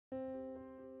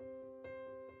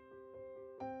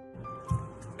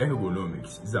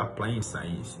Ergonomics is applying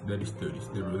science that studies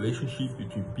the relationship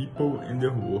between people and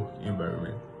their work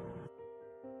environment.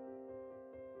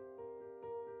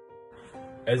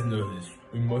 As nurses,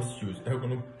 we must use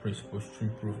ergonomic principles to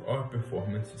improve our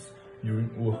performances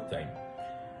during work time.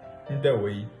 In that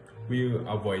way, we will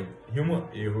avoid human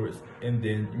errors and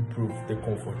then improve the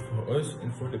comfort for us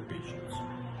and for the patients.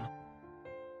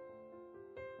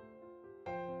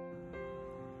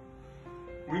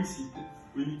 When seated,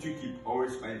 we need to keep our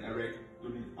spine erect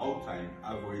during all time,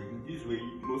 avoiding this way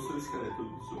musculoskeletal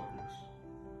disorders.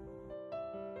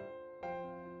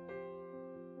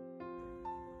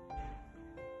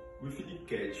 If we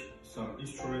catch some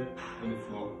instrument on the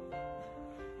floor,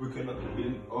 we cannot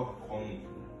bend or cone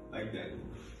like that.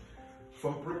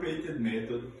 For appropriate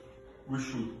method, we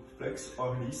should flex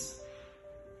our knees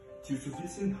to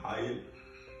sufficient height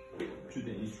to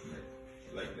the instrument,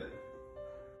 like that.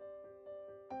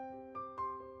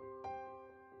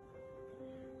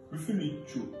 If we need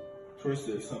to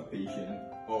transfer some patient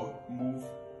or move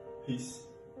his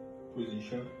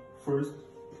position, first,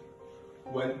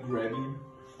 when grabbing,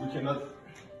 we cannot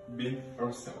bend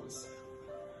ourselves.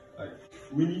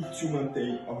 We need to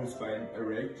maintain our spine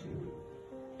erect,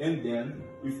 and then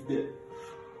with the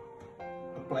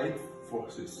applied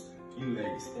forces in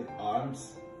legs and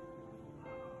arms,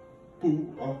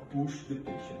 pull or push the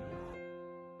patient.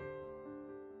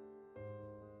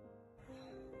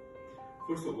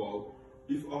 First of all,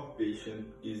 if our patient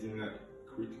is in a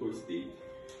critical state,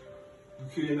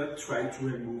 we cannot try to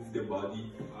remove the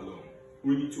body alone.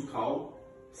 We need to call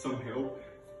some help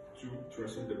to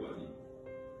transfer the body.